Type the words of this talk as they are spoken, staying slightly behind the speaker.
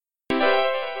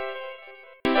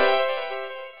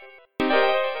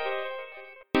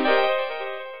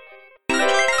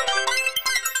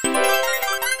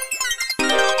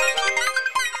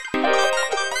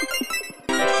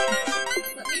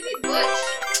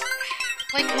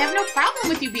Like, I have no problem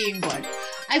with you being wood.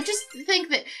 I just think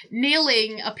that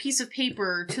nailing a piece of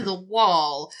paper to the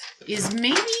wall is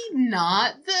maybe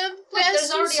not the best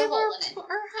there's already use a of hole in it.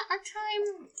 our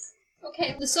time.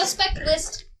 Okay, the suspect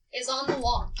list is on the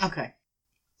wall. Okay.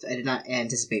 So I did not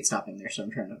anticipate stopping there, so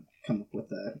I'm trying to come up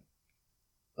with a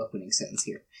opening sentence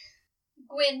here.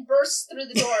 Gwyn bursts through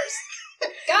the doors.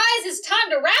 Guys, it's time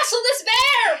to wrestle this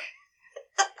bear!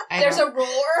 There's a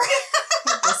roar.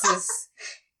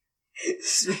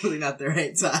 This is really not the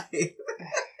right time.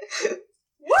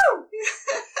 Woo!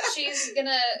 She's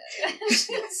gonna...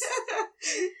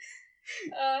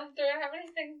 do I have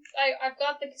anything? I've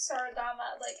got the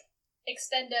Kisaragama,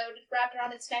 extendo wrapped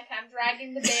around its neck. I'm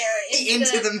dragging the bear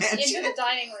into the mansion. Into the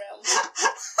dining room.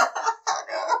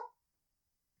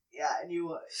 Yeah, and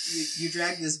you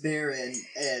drag this bear in,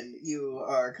 and you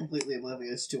are completely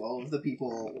oblivious to all of the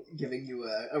people giving you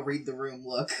a read-the-room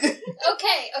look.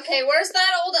 Okay, where's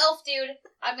that old elf dude?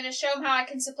 I'm gonna show him how I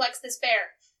can suplex this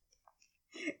bear.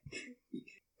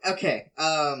 Okay,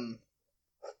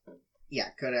 yeah,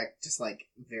 Kodak just,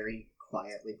 very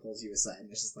quietly pulls you aside, and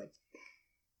it's just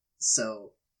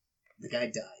so, the guy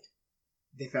died.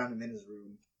 They found him in his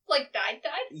room. Died?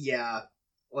 Yeah.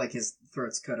 His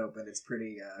throat's cut open. It's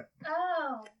pretty,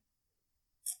 Oh.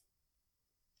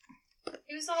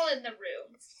 Who's all in the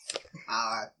room?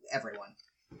 Everyone.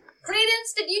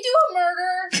 Credence, did you do a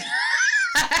murder?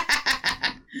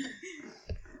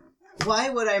 Why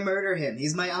would I murder him?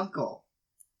 He's my uncle.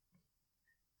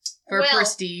 For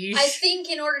prestige. I think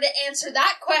in order to answer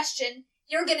that question,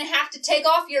 you're gonna have to take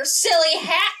off your silly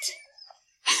hat.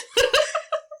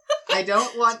 I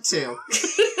don't want to.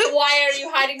 Why are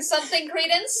you hiding something,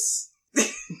 Credence?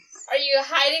 Are you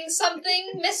hiding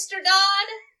something, Mr. Dodd?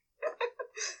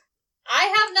 I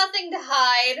have nothing to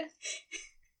hide.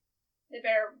 The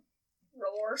bear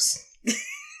roars.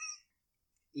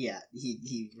 Yeah,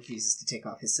 he refuses to take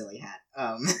off his silly hat.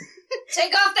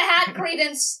 Take off the hat,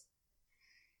 Credence!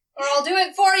 Or I'll do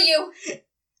it for you!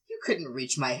 You couldn't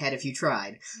reach my head if you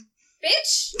tried.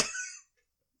 Bitch!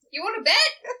 You want to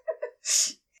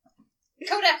bet?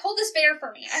 Kodak, hold this bear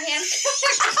for me. I hand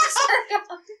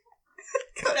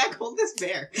Kodak, hold this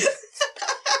bear.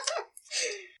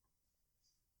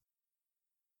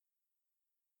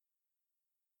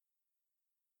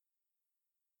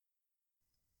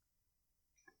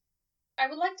 I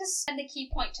would like to spend a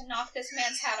key point to knock this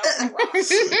man's hat off the rock.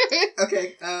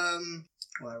 Okay,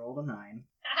 well, I rolled a 9.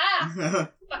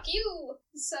 Aha! Fuck you!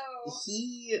 So...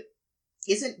 He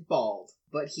isn't bald,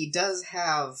 but he does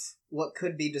have what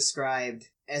could be described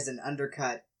as an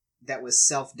undercut that was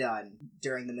self-done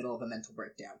during the middle of a mental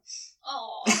breakdown.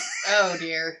 Aww. Oh,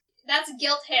 dear. That's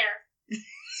guilt hair.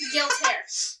 Guilt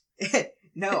hair.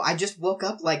 No, I just woke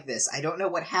up like this. I don't know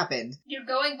what happened. You're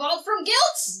going bald from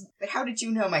guilt? But how did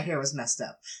you know my hair was messed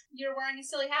up? You're wearing a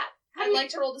silly hat. I'd like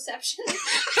to roll deception.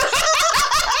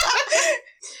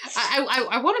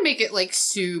 I want to make it,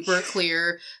 super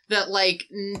clear that,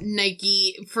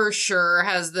 Nike for sure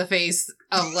has the face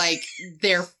of,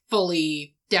 they're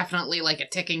fully, definitely, a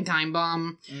ticking time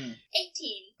bomb. 18.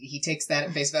 He takes that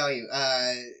at face value.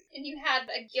 And you had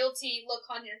a guilty look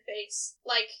on your face,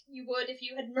 like you would if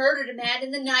you had murdered a man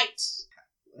in the night.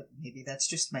 Maybe that's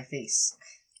just my face.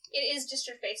 It is just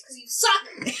your face, because you suck!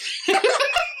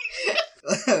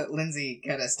 Lindsay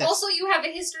kind of steps... Also, you have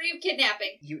a history of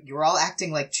kidnapping. You're all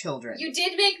acting like children. You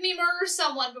did make me murder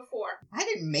someone before. I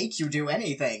didn't make you do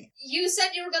anything. You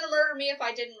said you were going to murder me if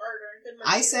I didn't murder them.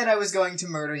 I said I was going to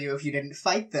murder you if you didn't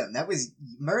fight them.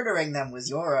 Murdering them was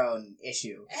your own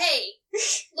issue. Hey,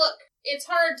 look, it's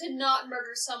hard to not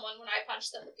murder someone when I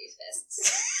punch them with these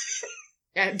fists.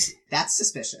 That's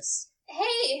suspicious.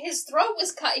 Hey, his throat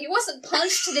was cut. He wasn't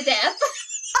punched to the death.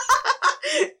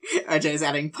 RJ's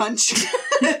adding punch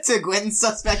to Gwen's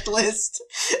suspect list.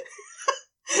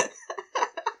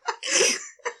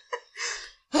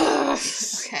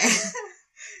 Okay.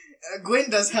 Gwen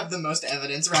does have the most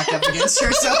evidence racked up against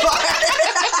her so far.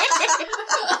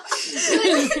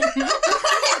 Main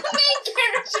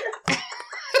character.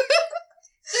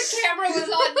 The camera was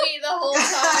on me the whole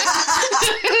time.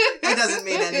 It doesn't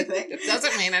mean anything. It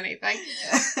doesn't mean anything.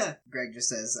 Greg just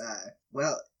says,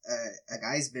 a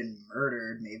guy's been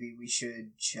murdered. Maybe we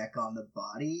should check on the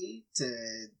body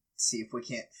to see if we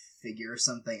can't figure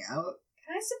something out.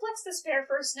 Can I suplex this bear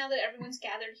first now that everyone's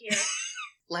gathered here?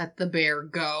 Let the bear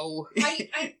go. I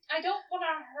don't want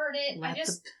to hurt it.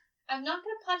 I'm not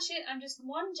going to punch it. I'm just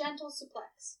one gentle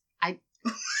suplex.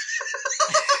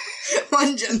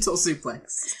 One gentle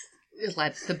suplex.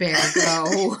 Let the bear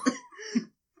go.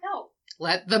 No.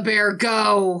 Let the bear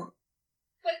go.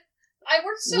 But I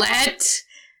worked so hard. Let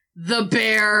the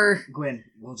bear. Gwen,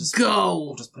 we'll just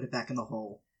Go. put it back in the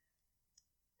hole.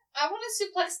 I want to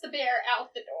suplex the bear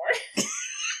out the door.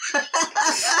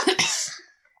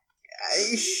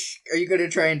 Are you going to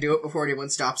try and do it before anyone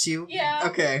stops you? Yeah.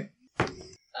 Okay.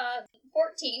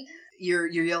 14. You're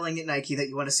yelling at Nike that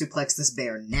you want to suplex this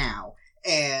bear now,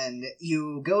 and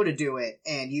you go to do it,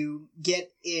 and you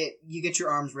get your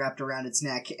arms wrapped around its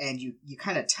neck, and you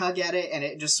kind of tug at it, and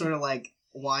it just sort of like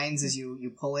whines as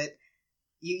you pull it.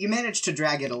 You manage to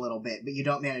drag it a little bit, but you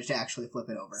don't manage to actually flip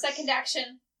it over. Second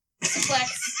action. Suplex.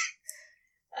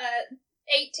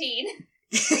 18.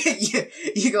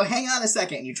 you go, hang on a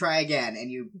second, and you try again,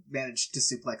 and you manage to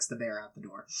suplex the bear out the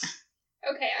door.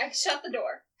 Okay, I shut the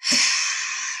door.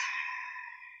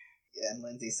 And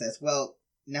Lindsay says, well,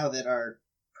 now that our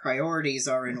priorities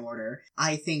are in order,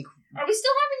 I think... Are we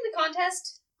still having the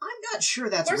contest? I'm not sure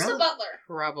that's Where's the butler?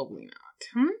 Probably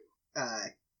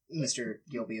not. Mr.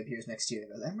 Gilby appears next to you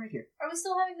and goes, I'm right here. Are we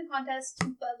still having the contest,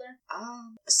 butler?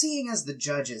 Seeing as the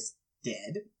judge is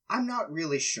dead, I'm not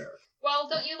really sure. Well,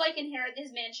 don't you, inherit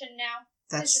his mansion now?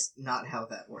 That's not how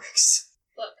that works.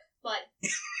 Look, blood.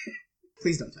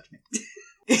 Please don't touch me.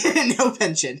 No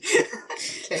pension.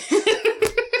 Okay.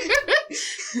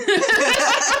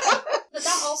 But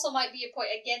that also might be a point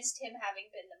against him having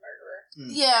been the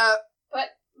murderer. Yeah.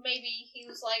 But maybe he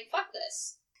was like, fuck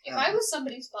this. If I was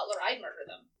somebody's butler, I'd murder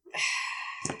them.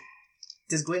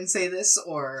 Does Gwen say this,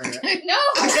 or... No!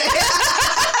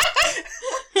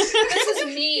 This is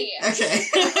me. Okay.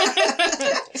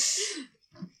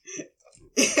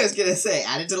 I was gonna say,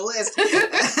 add it to the list.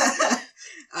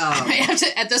 I might have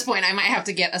to, at this point, I might have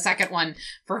to get a second one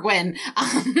for Gwen.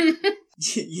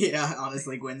 Yeah,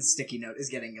 honestly, Gwen's sticky note is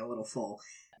getting a little full.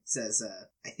 It says,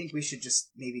 I think we should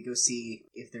just maybe go see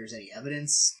if there's any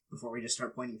evidence before we just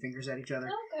start pointing fingers at each other.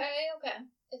 Okay.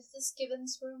 Is this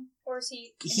Gibbons' room? Or is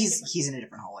he... He's in a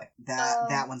different hallway.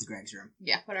 That one's Greg's room.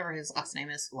 Yeah, whatever his last name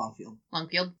is. Longfield.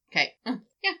 Okay. Yeah.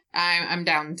 I'm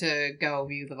down to go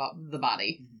view the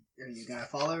body. Mm-hmm. Are you gonna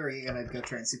follow, or are you gonna go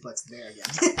try and suplex the bear again?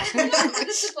 I'm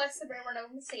gonna suplex the bear where no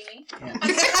one can see me. Yeah.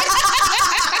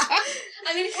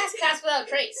 I'm gonna cast without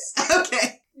trace.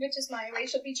 Okay. Which is my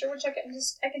racial feature, which I can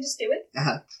just do it.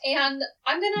 Uh-huh. And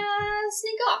I'm gonna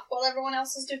sneak off while everyone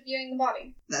else is viewing the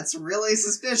body. That's really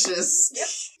suspicious.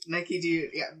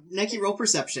 Yep. Nike, roll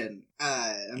perception.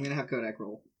 I'm gonna have Kodak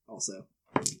roll also.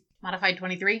 Modified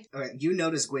 23. Okay, you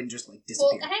notice Gwen just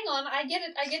disappear. Well, hang on. I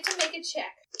get to make a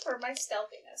check for my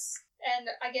stealthiness, and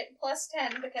I get plus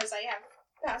 10 because I have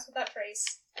pass without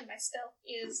trace, and my stealth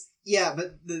is... Yeah,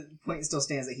 but the point still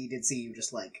stands that he did see you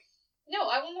just No,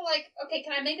 I want to okay,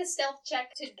 can I make a stealth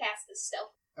check to cast this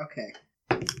stealth? Okay.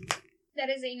 That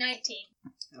is a 19.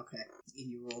 Okay.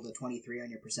 And you rolled a 23 on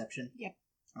your perception? Yep.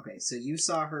 Okay, so you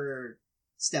saw her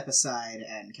step aside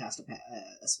and cast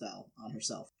a spell on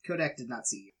herself. Kodak did not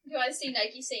see you. Do I see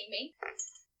Nike seeing me?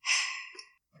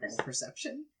 Roll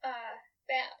perception?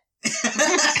 Bad.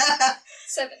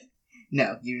 7.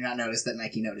 No, you do not notice that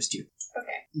Nike noticed you.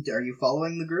 Okay. Are you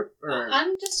following the group? Or...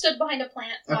 I'm just stood behind a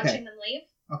plant watching them leave.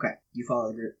 Okay, you follow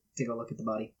the group. Take a look at the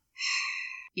body.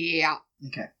 Yeah.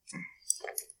 Okay.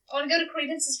 I want to go to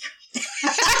Credence's room.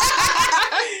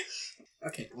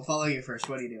 Okay, we'll follow you first.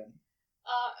 What are you doing?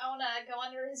 I want to go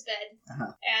under his bed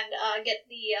Uh-huh. and get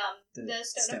the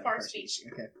Stone of Far Speech.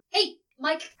 Okay. Hey,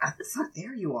 Mike. Fuck,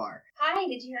 there you are. Hi,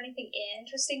 did you hear anything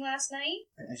interesting last night?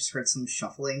 I just heard some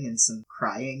shuffling and some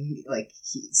crying,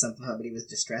 somebody was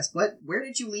distressed. Where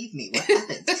did you leave me? What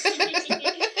happened?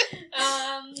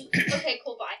 Okay,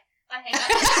 cool, bye. I hang up.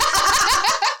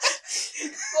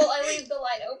 Well, I leave the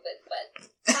light open, but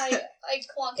I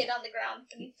clunk it on the ground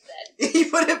beneath the bed. You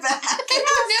put it back?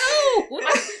 No!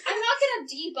 I'm not gonna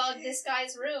debug this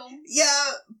guy's room.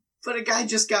 Yeah, but a guy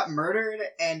just got murdered,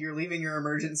 and you're leaving your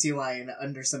emergency line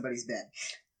under somebody's bed.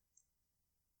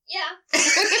 Yeah.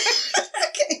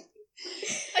 Okay.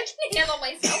 I can handle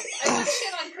myself. I want to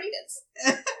shit on Credence.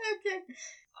 Okay.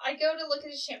 I go to look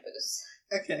at his shampoos.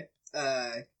 Okay.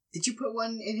 Did you put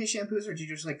one in his shampoos, or did you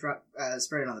just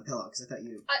spread it on the pillow? Because I thought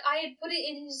you... I had put it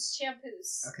in his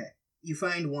shampoos. Okay. You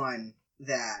find one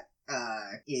that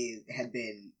had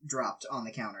been dropped on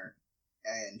the counter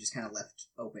and just kind of left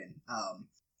open.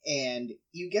 And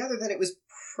you gather that it was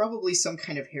probably some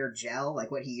kind of hair gel,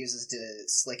 like what he uses to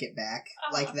slick it back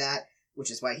like that,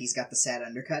 which is why he's got the sad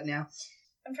undercut now.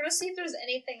 I'm trying to see if there's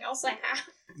anything else I have.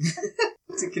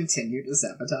 To continue to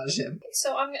sabotage him.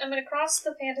 So I'm going to cross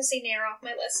the fantasy nair off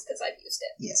my list because I've used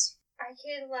it. Yes. I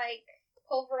could,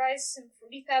 pulverize some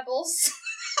Fruity Pebbles.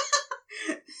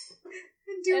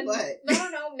 Do and, what?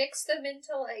 No, mix them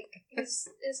into, like, his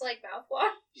like,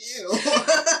 mouthwash. Ew.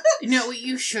 No, what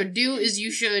you should do is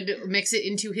you should mix it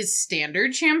into his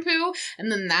standard shampoo,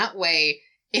 and then that way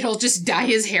it'll just dye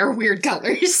his hair weird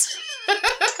colors.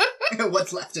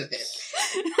 What's left of it.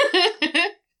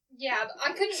 Yeah,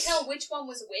 I couldn't tell which one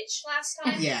was which last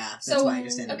time. Yeah, that's So, why I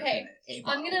just ended okay, up in a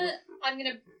bottle. I'm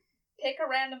gonna pick a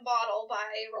random bottle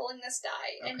by rolling this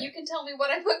die, and Okay. you can tell me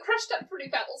what I put crushed up Fruity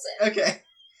Pebbles in. Okay.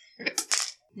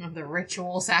 The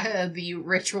ritual sabotaging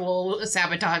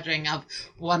of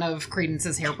one of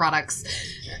Credence's hair products.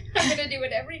 I'm gonna do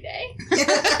it every day.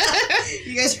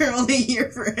 You guys are only here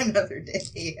for another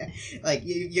day. Like,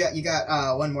 you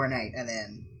got one more night, and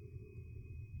then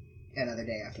another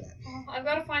day after that. I've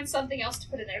got to find something else to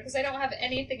put in there, because I don't have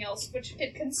anything else which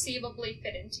could conceivably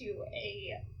fit into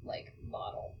a, like,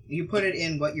 bottle. You put it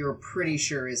in what you're pretty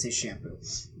sure is his shampoo.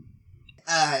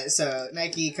 So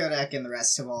Nike, Kodak, and the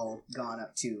rest have all gone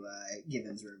up to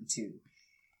Gibbon's room to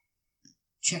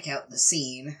check out the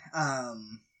scene.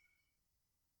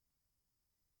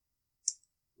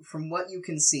 From what you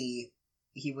can see,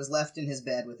 he was left in his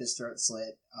bed with his throat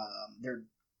slit. They're,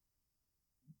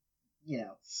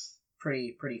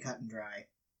 pretty cut and dry.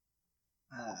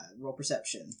 Roll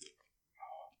perception.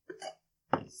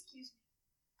 Excuse me.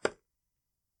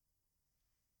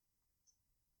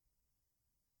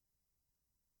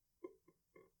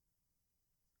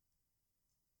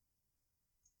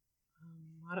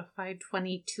 Modified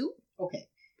 22? Okay,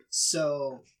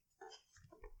 so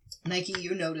Nike,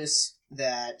 you notice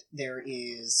that there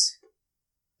is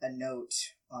a note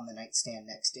on the nightstand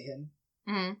next to him.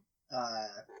 Mm-hmm.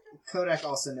 Kodak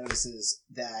also notices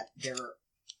that there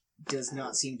does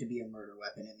not seem to be a murder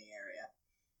weapon in the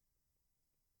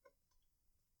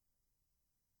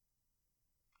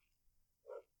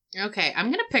area. Okay,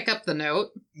 I'm gonna pick up the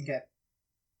note. Okay.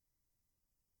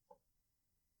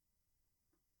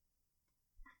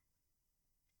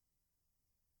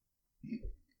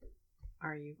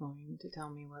 Are you going to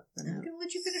tell me what the I'm note gonna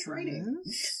let you finish writing.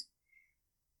 says?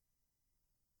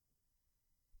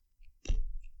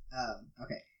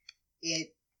 Okay.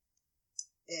 It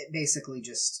basically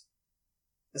just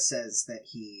says that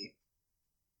he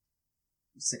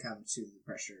succumbed to the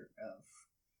pressure of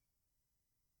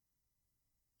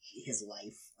his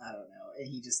life. I don't know. And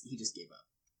he just gave up.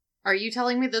 Are you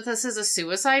telling me that this is a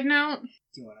suicide note?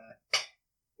 Do you wanna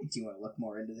look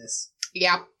more into this?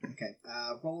 Yeah. Okay.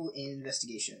 Roll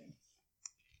investigation.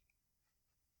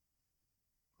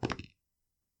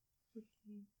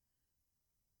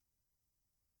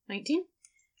 19?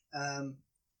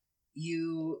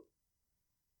 You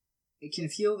can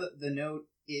feel that the note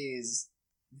is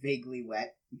vaguely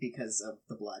wet because of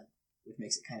the blood, which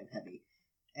makes it kind of heavy.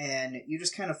 And you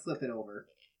just kind of flip it over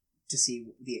to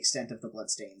see the extent of the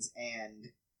bloodstains.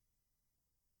 And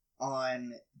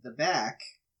on the back,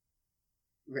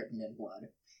 written in blood,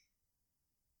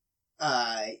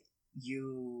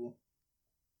 you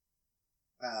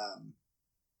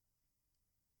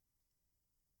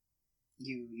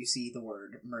see the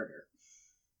word murder.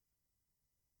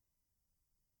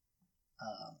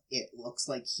 It looks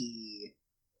like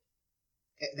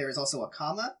there is also a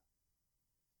comma,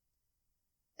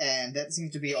 and that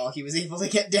seems to be all he was able to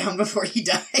get down before he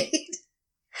died.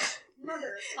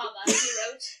 Murder, comma, he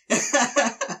wrote.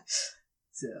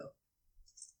 So.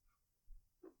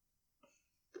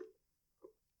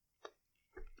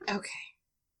 Okay.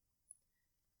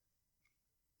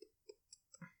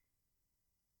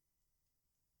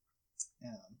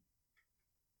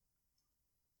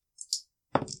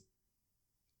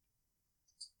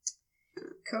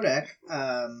 Kodak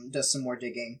does some more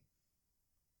digging,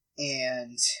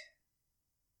 and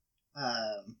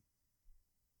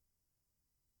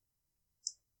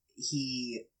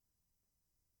he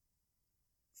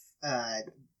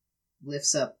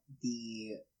lifts up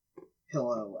the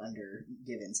pillow under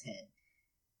Gibbon's head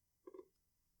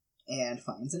and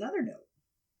finds another note.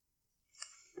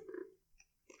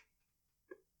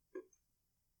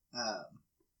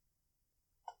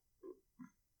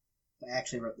 I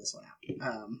actually wrote this one out.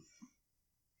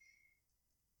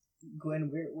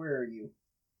 Gwen, where are you?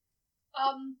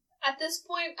 At this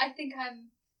point, I think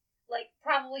I'm, like,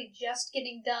 probably just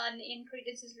getting done in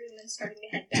Credence's room and starting to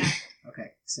head back.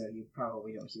 Okay, so you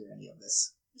probably don't hear any of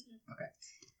this. Mm-hmm. Okay.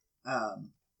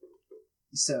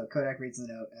 So Kodak reads the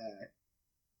note.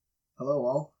 Hello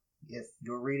all. If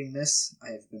you're reading this, I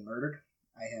have been murdered.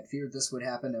 I had feared this would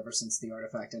happen ever since the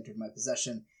artifact entered my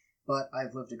possession, but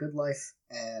I've lived a good life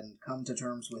and come to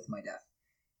terms with my death.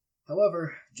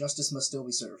 However, justice must still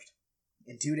be served.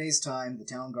 In 2 days' time, the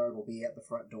town guard will be at the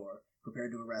front door,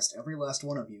 prepared to arrest every last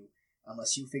one of you,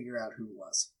 unless you figure out who it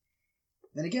was.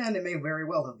 Then again, it may very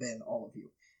well have been all of you.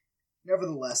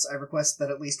 Nevertheless, I request that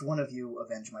at least one of you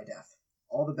avenge my death.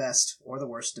 All the best, or the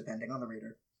worst, depending on the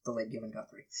reader. The late Given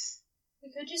Guthrie.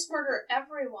 We could just murder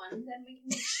everyone, then we can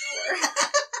be sure.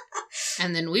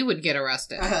 And then we would get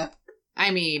arrested.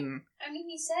 I mean,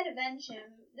 he said avenge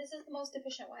him. This is the most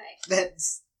efficient way.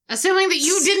 That's... assuming that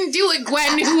you didn't do it,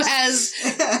 Gwen, who has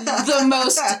the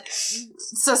most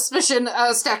suspicion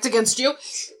stacked against you.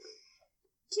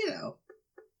 You know.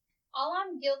 All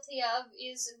I'm guilty of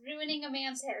is ruining a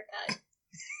man's haircut.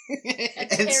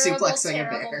 And suplexing a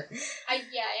bear. And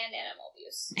animal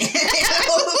abuse.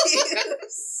 Animal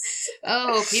abuse.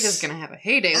 Oh, Peter's gonna have a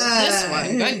heyday with this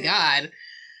one. Good God.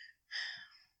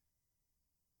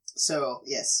 So,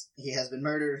 yes, he has been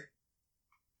murdered.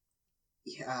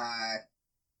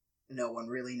 No one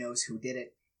really knows who did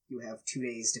it. You have 2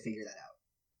 days to figure that out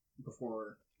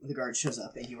before the guard shows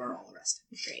up and you are all arrested.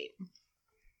 Great.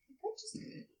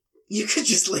 You could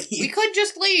just leave. We could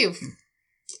just leave.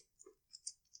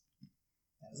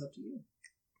 That is up to you.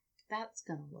 That's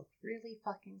gonna look really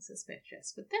fucking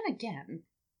suspicious. But then again,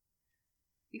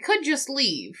 we could just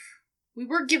leave. We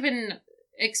were given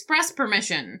express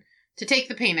permission to take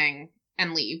the painting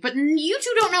and leave, but you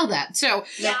two don't know that, so...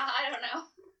 Yeah, I don't know.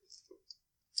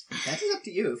 That is up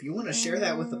to you. If you want to share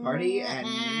that with the party and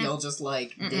you'll just,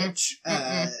 ditch,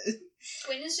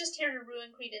 Quinn is just here to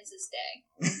ruin Credence's day.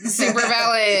 Super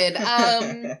valid.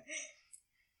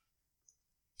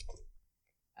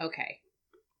 Okay.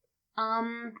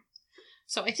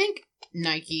 So I think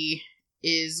Nike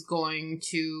is going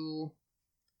to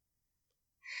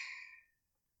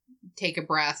take a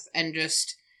breath and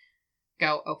just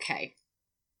go, okay.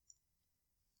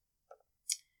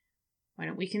 Why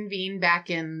don't we convene back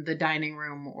in the dining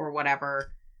room or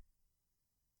whatever?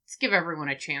 Let's give everyone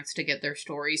a chance to get their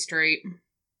story straight.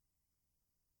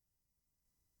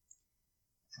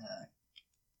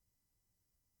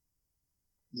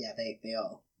 Yeah, they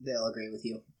all agree with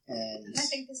you. And I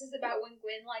think this is about when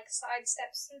Gwyn,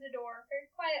 sidesteps through the door very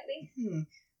quietly. Do you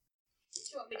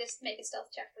want me to make a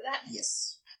stealth check for that?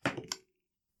 Yes.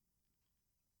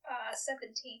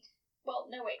 17. Well,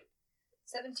 no, wait.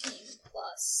 17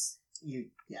 plus.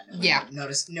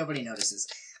 Nobody notices.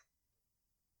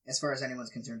 As far as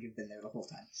anyone's concerned, you've been there the whole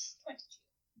time. 22.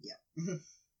 Yeah.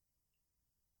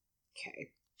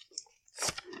 Okay.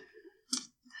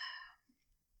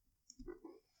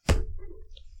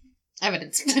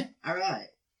 Evidence. All right.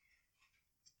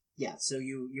 Yeah, so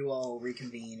you all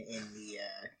reconvene in the...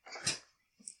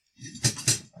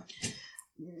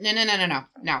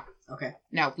 No. Okay.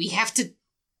 No, we have to...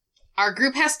 Our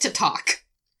group has to talk.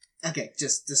 Okay,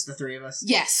 just the three of us?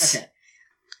 Yes. Okay.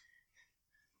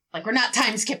 We're not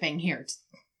time skipping here.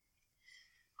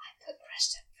 I put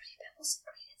crushed up Pretty Pebbles in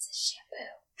Credence's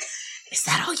shampoo. Is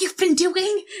that all you've been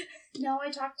doing? No,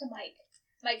 I talked to Mike.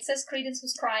 Mike says Credence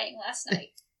was crying last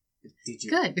night. Did you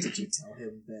tell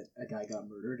him that a guy got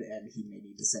murdered and he may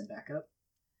need to send backup?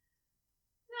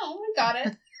 No, we got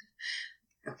it.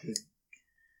 Okay.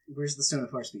 Where's the Stone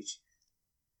of Far Speech?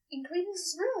 In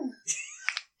Credence's room.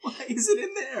 Why is it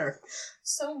in there?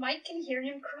 So Mike can hear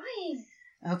him crying.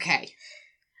 Okay.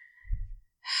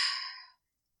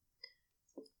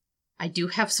 I do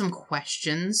have some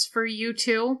questions for you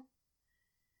two.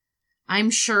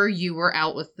 I'm sure you were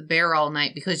out with the bear all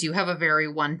night because you have a very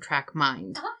one-track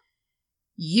mind. Uh-huh.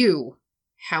 You,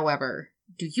 however,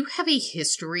 do you have a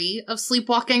history of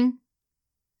sleepwalking?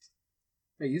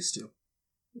 I used to.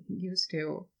 Used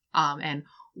to. And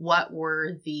what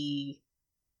were the...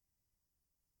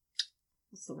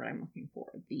 What's the word I'm looking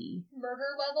for? The...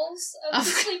 Murder levels of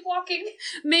sleepwalking?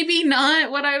 Maybe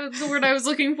not the word I was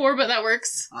looking for, but that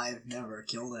works. I've never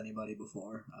killed anybody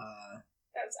before.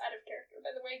 That was out of character,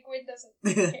 by the way. Gwyn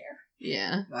doesn't care.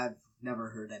 Yeah. I've never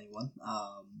hurt anyone.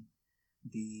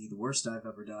 The worst I've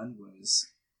ever done was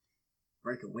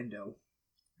break a window.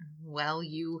 Well,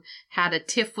 you had a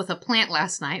tiff with a plant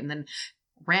last night and then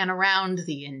ran around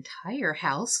the entire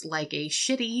house like a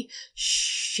shitty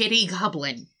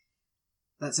goblin.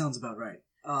 That sounds about right.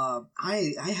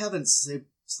 I haven't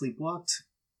sleepwalked.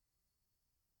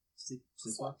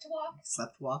 Sleepwalked?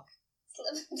 Slept-walk?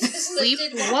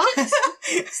 Sleepwalked?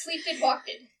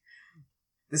 Sleeped-walked.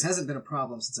 This hasn't been a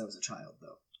problem since I was a child,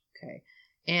 though. Okay.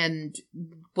 And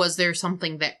was there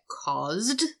something that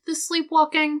caused the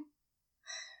sleepwalking?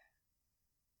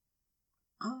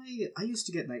 I used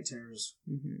to get night terrors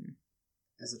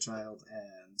as a child,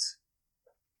 and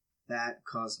that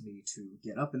caused me to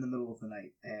get up in the middle of the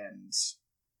night and,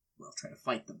 try to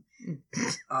fight them.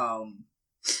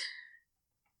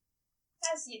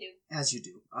 As you do. As you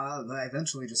do. I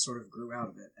eventually just sort of grew out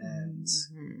of it, and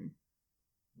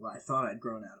Well, I thought I'd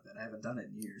grown out of it. I haven't done it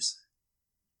in years.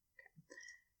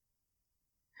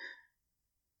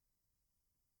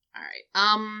 Alright,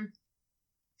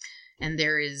 and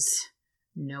there is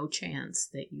no chance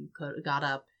that you got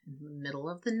up in the middle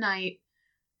of the night,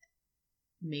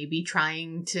 maybe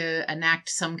trying to enact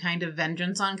some kind of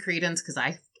vengeance on Credence, because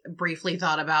I briefly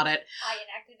thought about it. I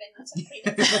enacted vengeance on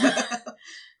Credence.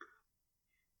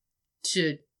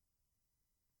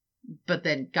 But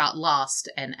then got lost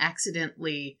and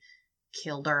accidentally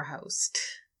killed our host.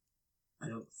 I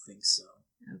don't think so.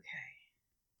 Okay.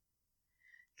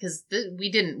 Because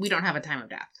we don't have a time of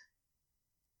death.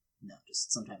 No,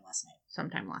 just sometime last night.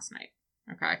 Sometime last night.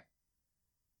 Okay.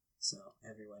 So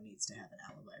everyone needs to have an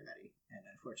alibi ready, and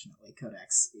unfortunately,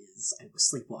 Codex I was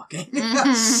sleepwalking.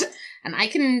 Mm-hmm. And I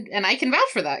can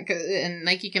vouch for that, and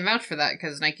Nike can vouch for that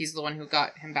because Nike's the one who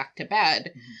got him back to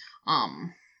bed. Mm-hmm.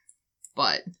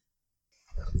 But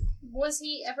was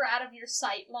he ever out of your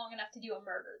sight long enough to do a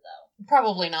murder, though?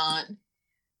 Probably not.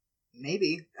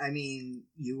 Maybe. I mean,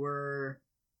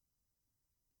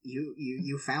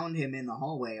 You found him in the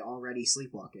hallway already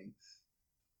sleepwalking.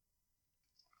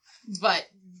 But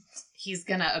he's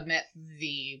gonna admit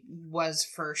was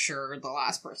for sure the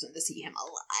last person to see him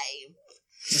alive.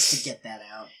 Just to get that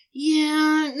out.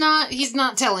 Yeah, he's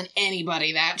not telling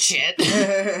anybody that shit.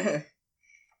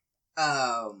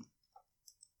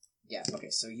 Yeah, okay,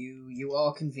 so you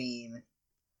all convene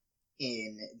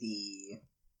in the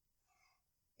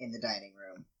dining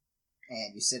room,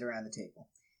 and you sit around the table.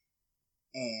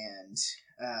 And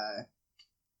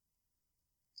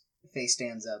Faye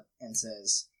stands up and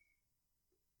says,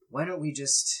 "Why don't we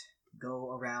just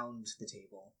go around the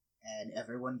table and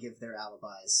everyone give their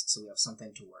alibis so we have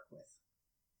something to work with?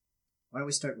 Why don't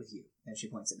we start with you?" And she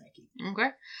points at Nike.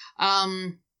 Okay.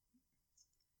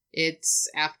 It's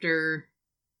after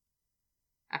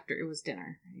it was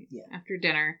dinner, right? Yeah. After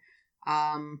dinner,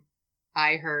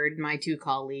 I heard my two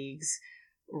colleagues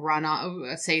run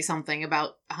off, say something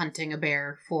about hunting a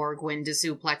bear for Gwyn to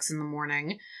suplex in the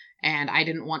morning, and I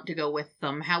didn't want to go with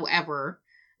them. However,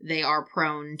 they are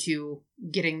prone to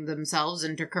getting themselves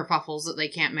into kerfuffles that they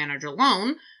can't manage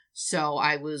alone, so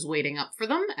I was waiting up for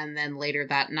them, and then later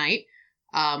that night,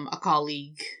 a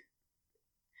colleague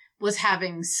was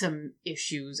having some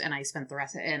issues, and I spent the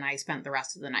rest of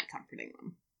the night comforting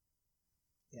them.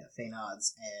 Yeah, Faye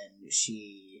nods, and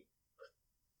she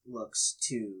looks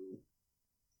to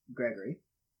Gregory.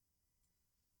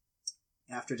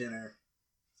 After dinner,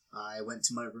 I went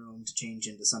to my room to change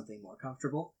into something more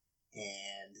comfortable,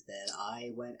 and then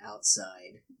I went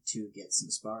outside to get some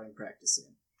sparring practice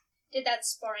in. Did that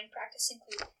sparring practice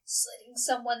include slitting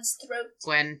someone's throat?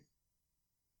 Gwen,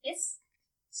 Yes?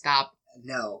 stop.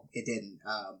 No, it didn't,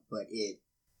 but it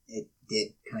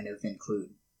did kind of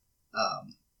include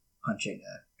punching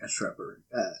a shrubber,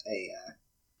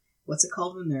 what's it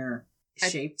called when they're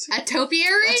shaped? A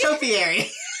topiary? A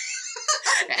topiary!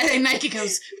 And Nike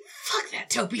goes, fuck that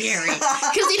topiary.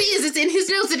 Because it's in his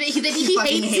notes that he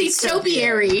hates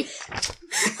topiary.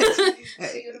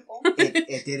 Beautiful.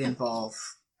 It did involve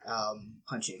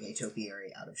punching a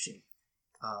topiary out of shape,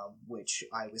 which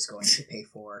I was going to pay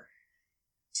for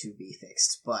to be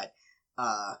fixed. But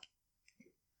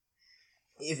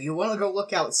if you want to go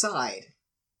look outside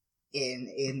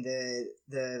in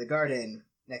the garden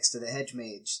next to the hedge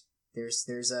mage,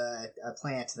 there's a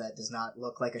plant that does not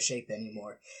look like a shape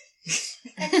anymore.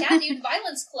 Heck yeah, dude,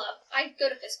 Violence Club. I'd go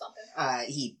to fist bump him.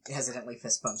 He hesitantly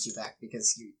fist bumps you back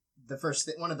because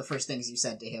one of the first things you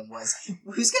said to him was,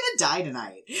 "Who's gonna die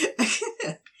tonight?"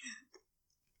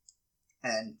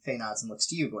 And Faye nods and looks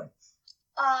to you, Gwen.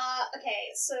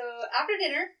 Okay, so after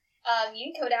dinner,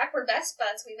 me and Kodak were best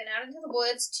buds. We went out into the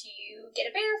woods to get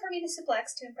a bear for me to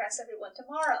suplex to impress everyone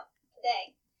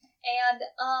today. And,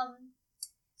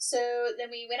 so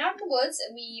then we went out in the woods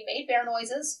and we made bear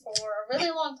noises for a really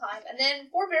long time. And then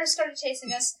 4 bears started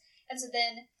chasing us. And so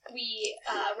then we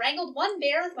wrangled one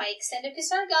bear with my extended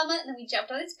Pisargama, and then we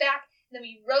jumped on its back. And then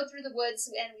we rode through the woods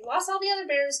and we lost all the other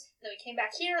bears. And then we came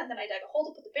back here, and then I dug a hole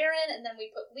to put the bear in. And then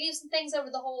we put leaves and things over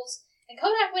the holes. And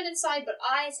Kodak went inside, but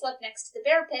I slept next to the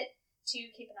bear pit to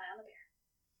keep an eye on the bear.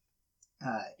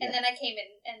 Yeah. And then I came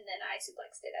in, and then I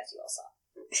suplexed it, as you all saw.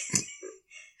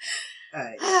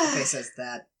 Faye says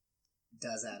that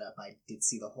does add up. I did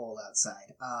see the hole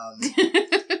outside.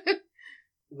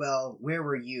 Well, where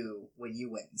were you when you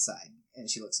went inside? And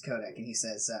she looks at Kodak, and he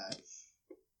says,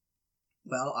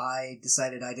 well, I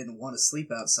decided I didn't want to sleep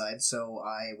outside, so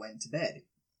I went to bed.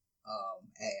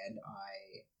 And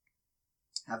I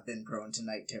have been prone to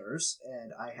night terrors,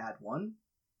 and I had one,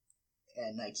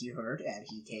 and Nike heard, and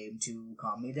he came to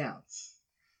calm me down.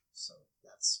 So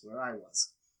that's where I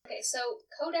was. Okay, so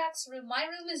Kodak's room. My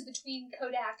room is between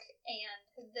Kodak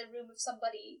and the room of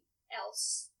somebody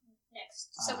else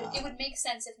next. So it would make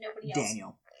sense if nobody else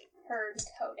Daniel. heard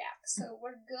Kodak. So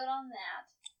we're good on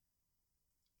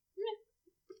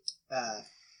that.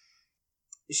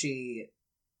 She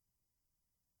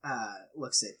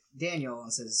looks at Daniel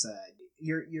and says,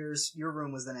 your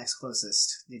room was the next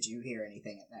closest. Did you hear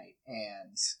anything at night?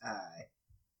 And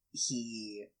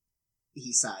he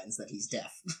signs that he's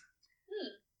deaf.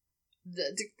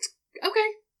 Okay.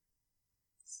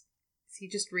 Is he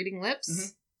just reading lips? Mm-hmm.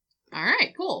 All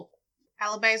right, cool.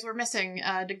 Alibis were missing.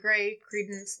 DeGray,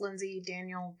 Credence, Lindsay,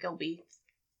 Daniel, Gilby.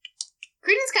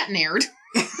 Credence got nared.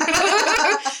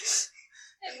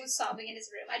 And was sobbing in his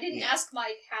room. I didn't ask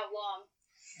Mike how long.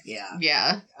 Yeah.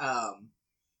 Yeah.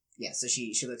 Yeah, so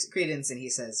she looks at Credence and he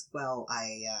says, well,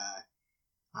 I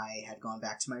had gone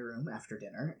back to my room after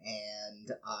dinner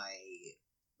and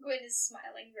Gwen is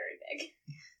smiling very big.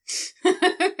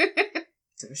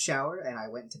 took a shower and I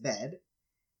went to bed.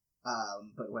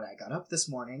 But when I got up this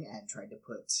morning and tried to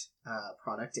put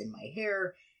product in my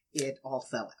hair, it all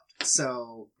fell out.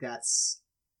 So that's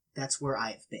where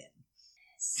I've been.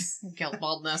 Guilt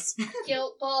baldness.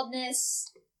 Guilt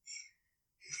baldness.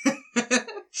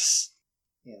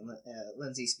 Yeah,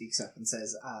 Lindsay speaks up and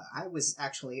says, I was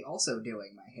actually also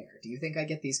doing my hair. Do you think I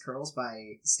get these curls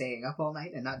by staying up all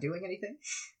night and not doing anything?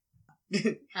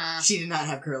 She did not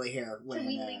have curly hair when... Can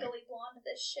we legally blonde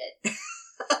this shit?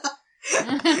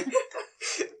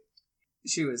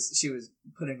 She was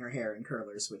putting her hair in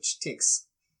curlers, which takes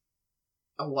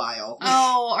a while.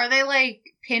 Oh, are they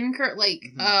like pin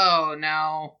Mm-hmm. Oh,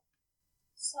 no.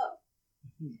 So,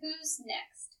 who's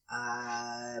next?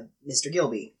 Mr.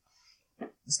 Gilby.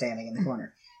 Standing in the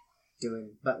corner,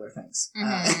 doing butler things.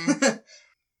 Mm-hmm.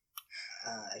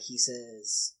 He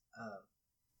says,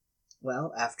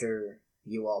 well, after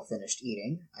you all finished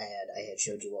eating, I had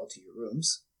showed you all to your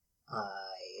rooms.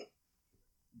 I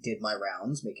did my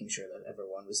rounds, making sure that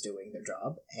everyone was doing their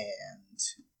job, and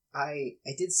I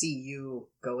did see you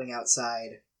going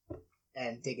outside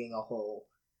and digging a hole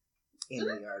in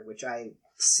the yard, which I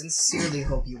sincerely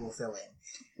hope you will fill in.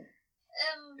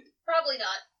 Probably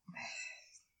not.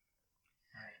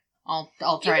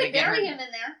 I'll try to get her. You can bury him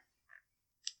in there.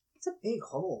 It's a big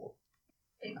hole.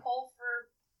 Big hole for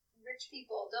rich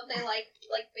people. Don't they like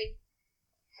big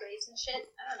graves and shit?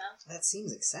 I don't know. That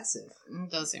seems excessive.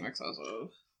 It does seem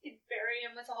excessive. You'd bury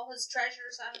him with all his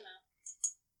treasures. I don't know.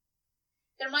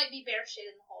 There might be bear shit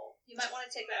in the hole. You might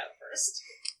want to take that out first.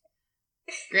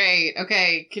 Great.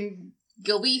 Okay. Can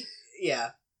Gilby?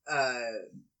 Yeah.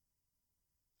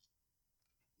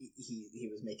 He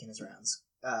was making his rounds.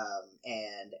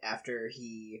 And after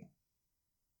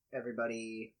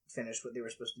everybody finished what they were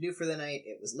supposed to do for the night,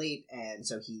 it was late, and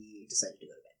so he decided to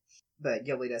go to bed. But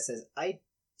Gilby says, I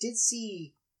did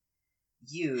see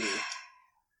you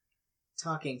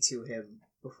talking to him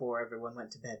before everyone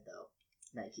went to bed, though,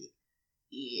 Nike.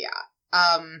 Yeah.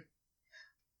 I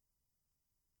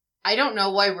don't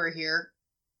know why we're here.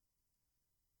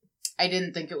 I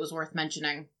didn't think it was worth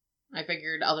mentioning. I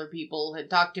figured other people had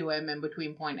talked to him in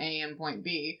between point A and point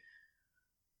B.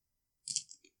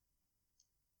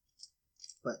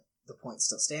 But the point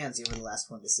still stands. You were the last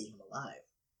one to see him alive.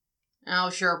 Oh,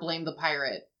 sure, blame the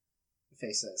pirate.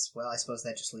 Faye says, well, I suppose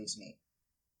that just leaves me.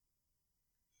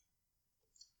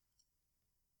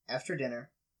 After dinner,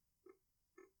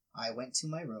 I went to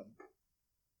my room,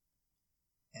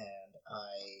 and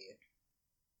I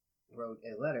wrote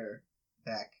a letter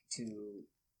back to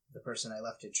the person I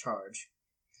left in charge.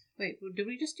 Wait, did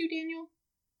we just do Daniel?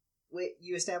 Wait,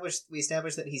 we established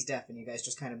that he's deaf, and you guys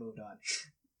just kind of moved on.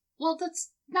 Well,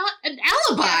 that's not an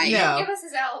alibi. No. Give us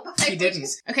his alibi. He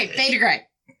didn't. Okay, Faye DeGray.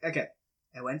 Okay,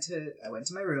 I went to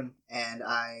my room, and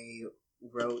I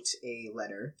wrote a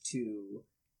letter to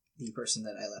the person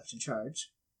that I left in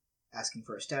charge, asking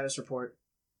for a status report,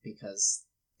 because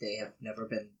they have never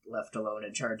been left alone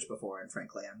in charge before, and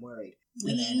frankly, I'm worried.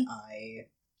 And then I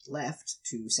left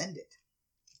to send it.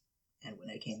 And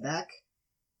when I came back,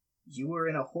 you were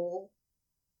in a hole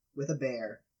with a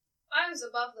bear. I was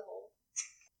above the hole.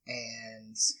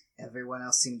 And everyone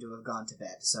else seemed to have gone to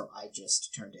bed, so I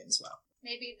just turned in as well.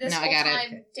 Maybe this No, I whole got it. time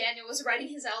Okay. Daniel was writing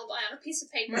his alibi on a piece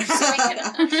of paper so we can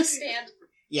understand.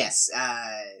 Yes,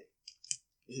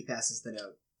 he passes the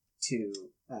note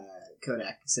to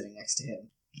Kodak sitting next to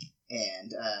him.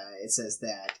 And it says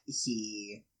that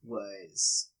he's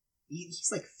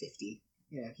like 50.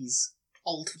 Yeah, he's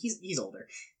Old. He's older,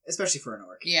 especially for an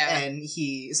orc. Yeah. And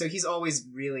he's always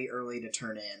really early to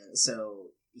turn in, so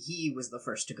he was the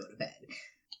first to go to bed.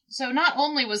 So not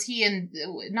only is he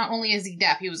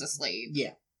deaf, he was a slave.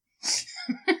 Yeah.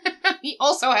 He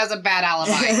also has a bad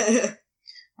alibi.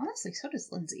 Honestly, so does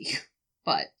Lindsay.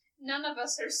 But none of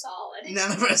us are solid.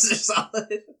 None of us are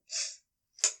solid.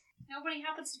 Nobody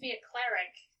happens to be a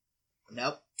cleric.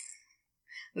 Nope.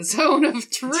 the zone of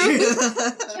truth.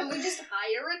 Can we just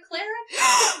hire a cleric?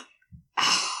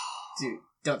 Dude,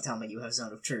 don't tell me you have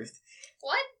Zone of Truth.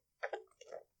 What?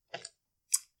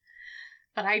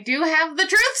 But I do have the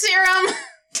truth serum.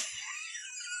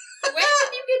 Where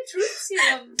did you get truth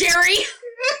serum? Gary.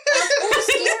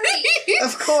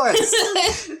 Of course.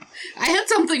 I had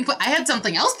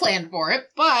something else planned for it,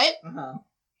 but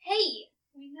Hey,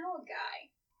 we know a guy.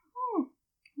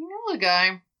 You know a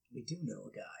guy. We do know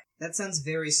a guy. That sounds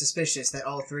very suspicious that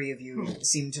all three of you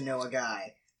seem to know a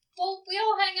guy. Well, we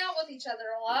all hang out with each other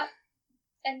a lot,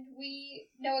 and we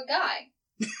know a guy.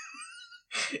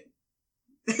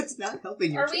 That's not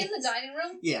helping your Are we in the dining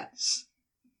room? Yeah.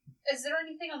 Is there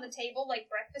anything on the table, like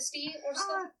breakfasty or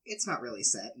stuff? It's not really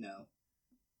set, no.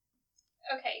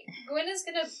 Okay, Gwen is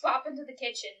gonna pop into the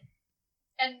kitchen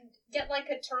and get like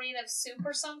a tureen of soup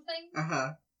or something.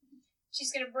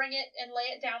 She's gonna bring it and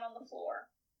lay it down on the floor.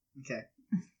 Okay.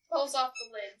 Pulls off the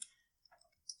lid.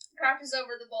 Crouches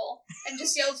over the bowl and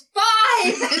just yells, 5!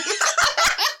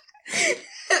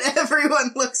 And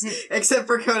everyone looks, except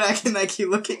for Kodak and Nike,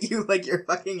 look at you like you're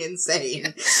fucking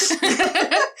insane.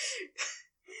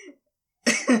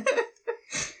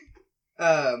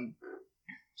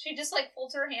 She just like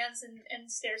folds her hands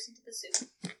and stares into the soup.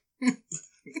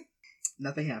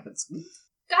 Nothing happens.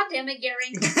 God damn it,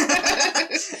 Gary.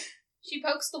 She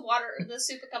pokes the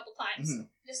soup a couple times.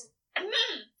 Just, 5!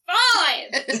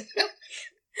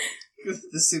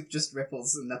 The soup just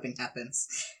ripples and nothing happens.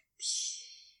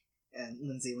 And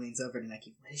Lindsay leans over to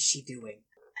Nike. What is she doing?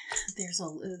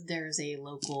 There's a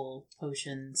local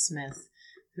potion smith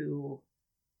who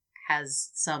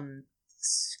has some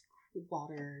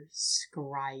water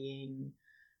scrying.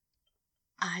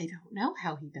 I don't know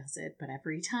how he does it, but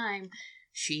every time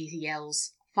she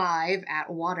yells 5 at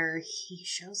water, he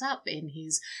shows up in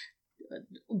his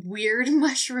weird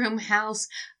mushroom house.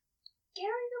 Gary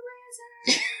the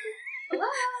Wizard!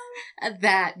 Hello!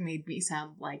 That made me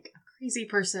sound like a crazy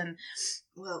person.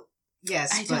 Well,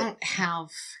 yes, I don't have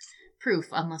proof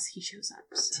unless he shows up.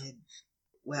 So.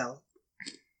 Well,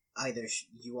 either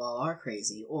you all are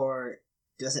crazy, or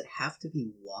does it have to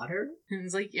be water? And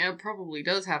it's like, yeah, it probably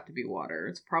does have to be water.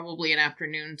 It's probably an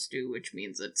afternoon stew, which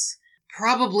means it's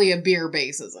probably a beer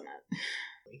base, isn't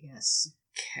it? Yes.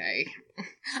 Okay.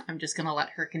 I'm just gonna let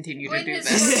her continue Gwen to do has,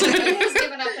 this. Gwen has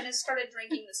given up and has started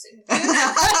drinking the soup.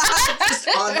 Just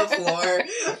on the floor.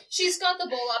 She's got the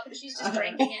bowl up and she's just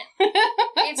drinking it.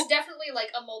 It's definitely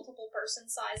like a multiple person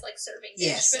size, like serving dish,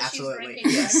 Yes, but absolutely.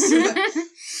 she's drinking it.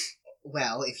 Yes.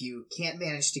 Well, if you can't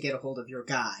manage to get a hold of your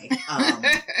guy,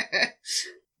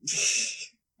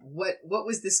 what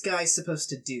was this guy supposed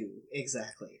to do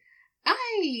exactly?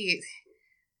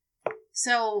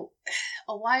 So,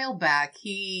 a while back,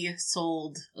 he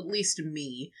sold, at least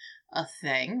me, a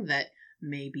thing that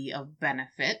may be of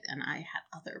benefit, and I had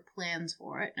other plans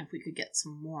for it, and if we could get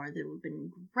some more, that would have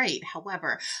been great.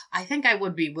 However, I think I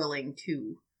would be willing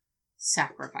to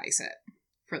sacrifice it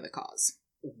for the cause.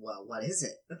 Well, what is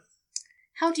it?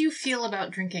 How do you feel about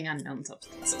drinking unknown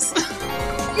substances?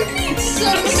 You're being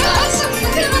so sus!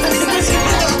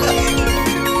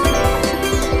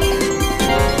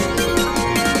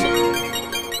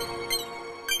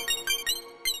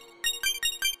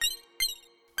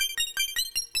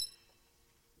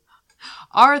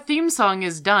 Our theme song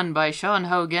is done by Sean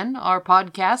Hogan. Our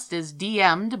podcast is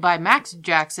DM'd by Max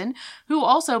Jackson, who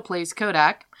also plays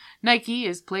Kodak. Nike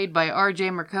is played by RJ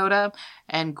Mercoda,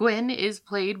 and Gwen is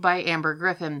played by Amber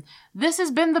Griffin. This has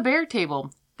been The Bear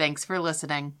Table. Thanks for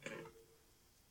listening.